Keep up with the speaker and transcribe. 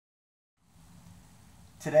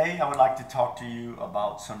Today I would like to talk to you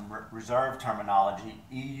about some reserve terminology,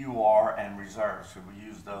 EUR and reserves. So we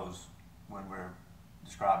use those when we're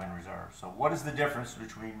describing reserves. So what is the difference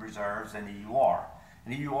between reserves and EUR?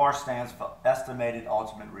 And EUR stands for Estimated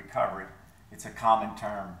Ultimate Recovery. It's a common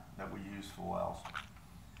term that we use for wells.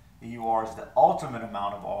 EUR is the ultimate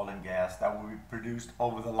amount of oil and gas that will be produced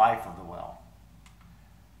over the life of the well.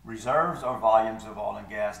 Reserves are volumes of oil and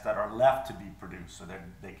gas that are left to be produced, so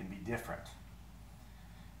they can be different.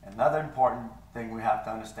 Another important thing we have to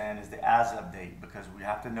understand is the as-of date, because we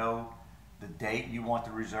have to know the date you want the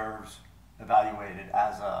reserves evaluated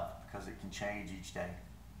as of, because it can change each day.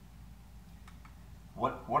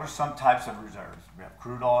 What are some types of reserves? We have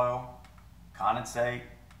crude oil, condensate,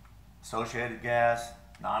 associated gas,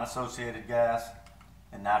 non-associated gas,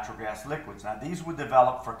 and natural gas liquids. Now these would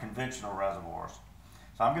develop for conventional reservoirs.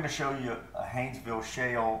 So I'm going to show you a Haynesville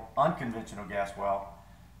Shale unconventional gas well.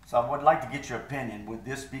 So I would like to get your opinion. Would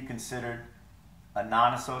this be considered a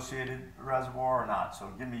non-associated reservoir or not?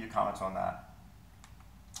 So give me your comments on that.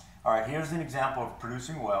 All right, here's an example of a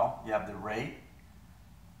producing well. You have the rate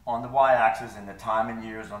on the y-axis and the time in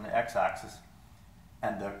years on the x-axis.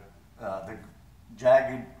 And the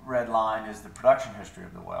jagged red line is the production history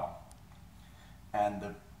of the well. And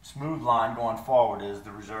the smooth line going forward is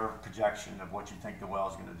the reserve projection of what you think the well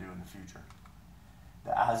is going to do in the future.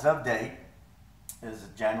 The as-of date is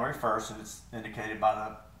January 1st, and it's indicated by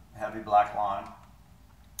the heavy black line.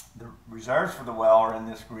 The reserves for the well are in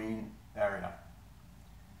this green area.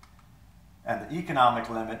 And the economic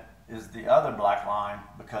limit is the other black line,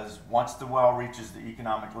 because once the well reaches the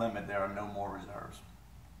economic limit, there are no more reserves.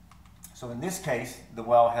 So in this case, the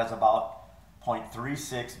well has about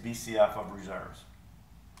 0.36 BCF of reserves.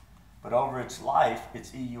 But over its life,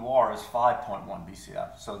 its EUR is 5.1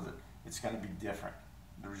 BCF, so it's going to be different.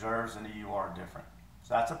 The reserves and EUR are different.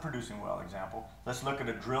 So that's a producing well example. Let's look at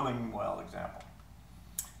a drilling well example.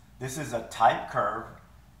 This is a type curve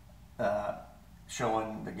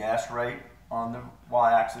showing the gas rate on the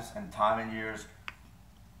y-axis and time in years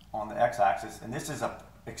on the x-axis. And this is an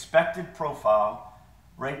expected profile,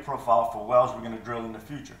 rate profile for wells we're going to drill in the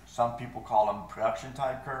future. Some people call them production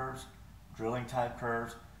type curves, drilling type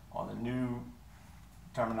curves, or the new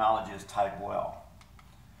terminology is type well.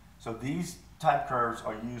 So these type curves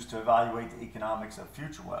are used to evaluate the economics of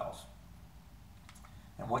future wells.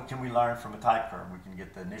 And what can we learn from a type curve? We can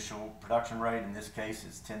get the initial production rate, in this case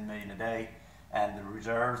is 10 million a day, and the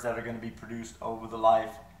reserves that are going to be produced over the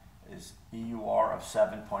life is EUR of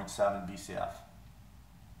 7.7 BCF.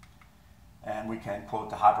 And we can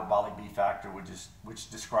quote the hyperbolic B factor,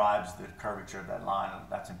 which describes the curvature of that line.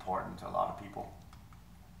 That's important to a lot of people.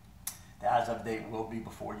 The as-of date will be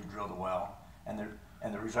before you drill the well,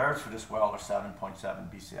 and the reserves for this well are 7.7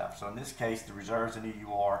 BCF. So in this case, the reserves and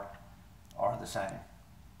EUR are the same.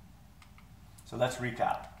 So let's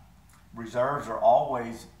recap. Reserves are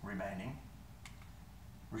always remaining.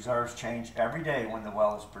 Reserves change every day when the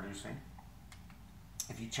well is producing.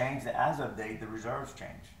 If you change the as-of date, the reserves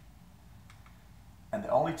change. And the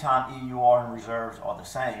only time EUR and reserves are the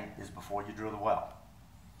same is before you drill the well.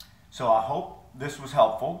 So I hope this was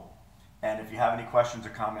helpful. And if you have any questions or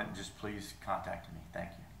comments, just please contact me.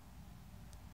 Thank you.